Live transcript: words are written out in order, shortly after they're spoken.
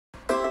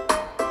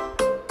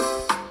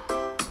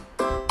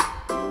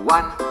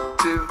1,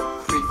 2,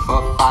 3,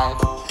 4, 5.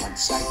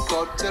 Once I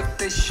caught a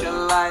fish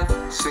alive.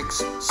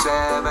 6,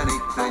 7, 8,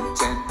 9,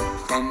 10.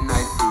 Then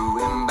I threw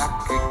him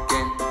back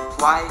again.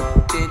 Why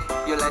did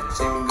you let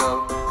him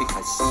go?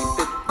 Because he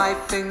bit my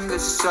finger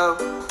so.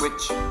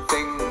 Which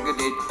finger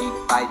did he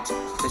bite?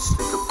 This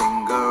little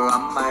finger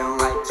on my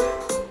right.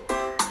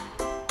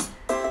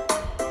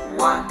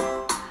 1,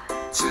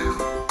 2,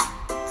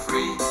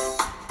 3,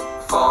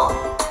 4,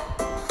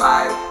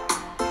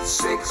 5,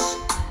 6,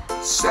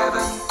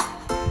 7,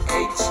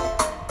 8,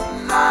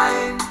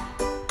 9.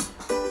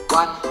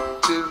 1,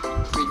 2,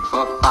 3,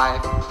 4,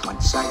 5.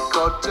 Once I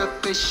caught a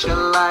fish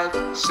alive.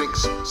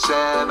 6,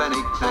 7, 8,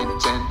 9,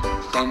 10.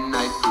 Then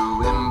I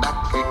threw him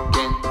back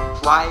again.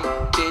 Why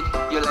did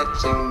you let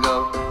him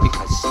go?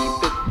 Because he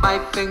bit my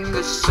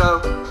finger so.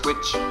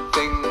 Which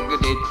finger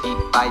did he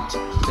bite?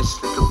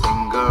 This little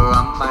finger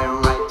on my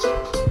right.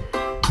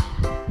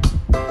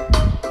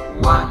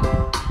 1,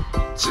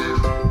 2,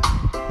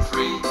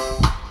 3,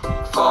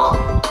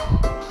 4,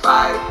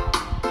 5,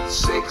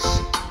 6,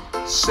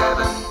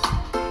 7,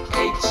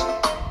 8,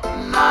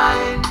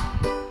 9,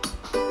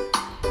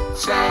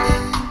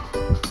 10.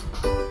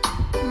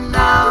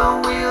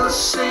 Now we'll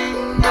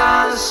sing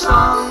our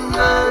song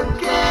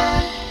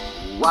again.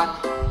 1,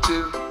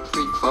 2,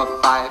 3, 4,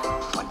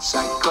 5. Once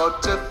I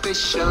caught a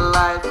fish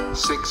alive.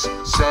 6,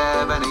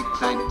 7,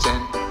 8, 9,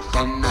 10.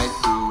 Then I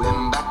threw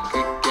him back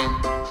again.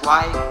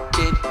 Why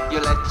did you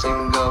let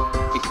him go?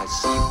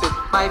 Because he bit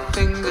my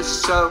finger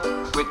so.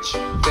 Which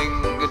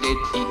finger did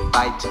he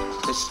bite?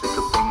 This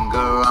little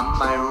finger on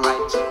my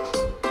right.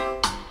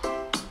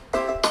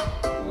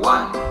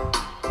 1,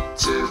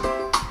 2,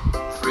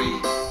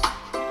 3,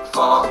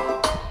 4,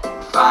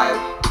 5,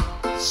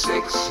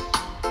 6,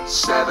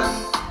 7,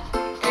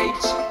 8,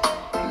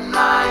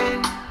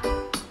 9,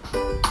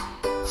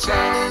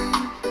 10.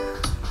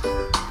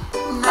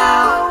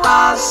 Now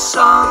our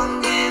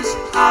song is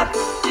at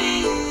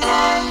the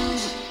end.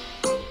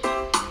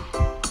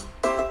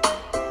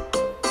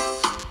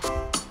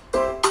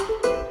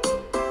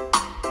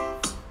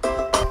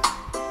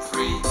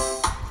 3,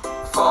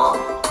 4,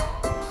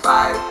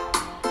 5,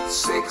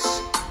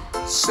 6,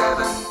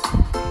 7,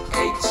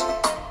 8,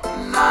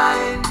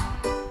 9,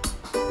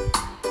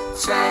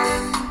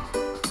 10.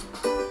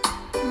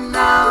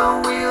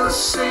 Now we'll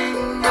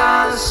sing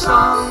our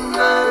song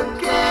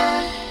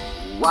again.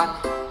 1,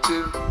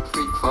 2,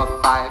 3, 4,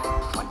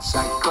 5. Once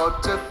I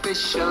caught a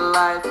fish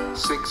alive.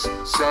 6,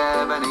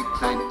 7,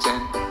 8, 9,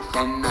 10.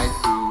 Then I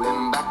threw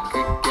him back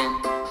again.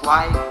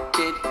 Why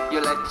did you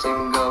let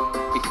him go?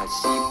 Because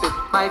he bit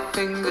my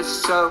finger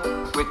so.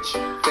 Which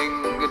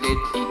finger did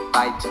he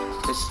bite?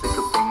 This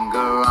little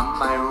finger on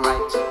my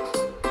right.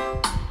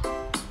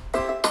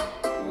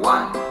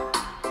 1,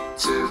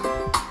 2,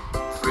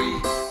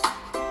 3,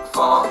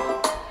 4,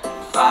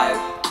 5,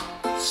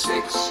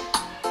 6,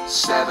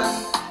 7,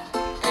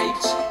 8,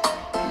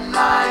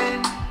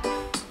 9,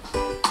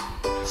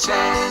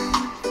 10.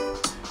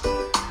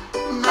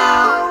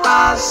 Now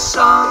our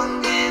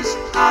song is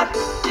at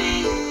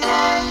the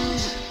end.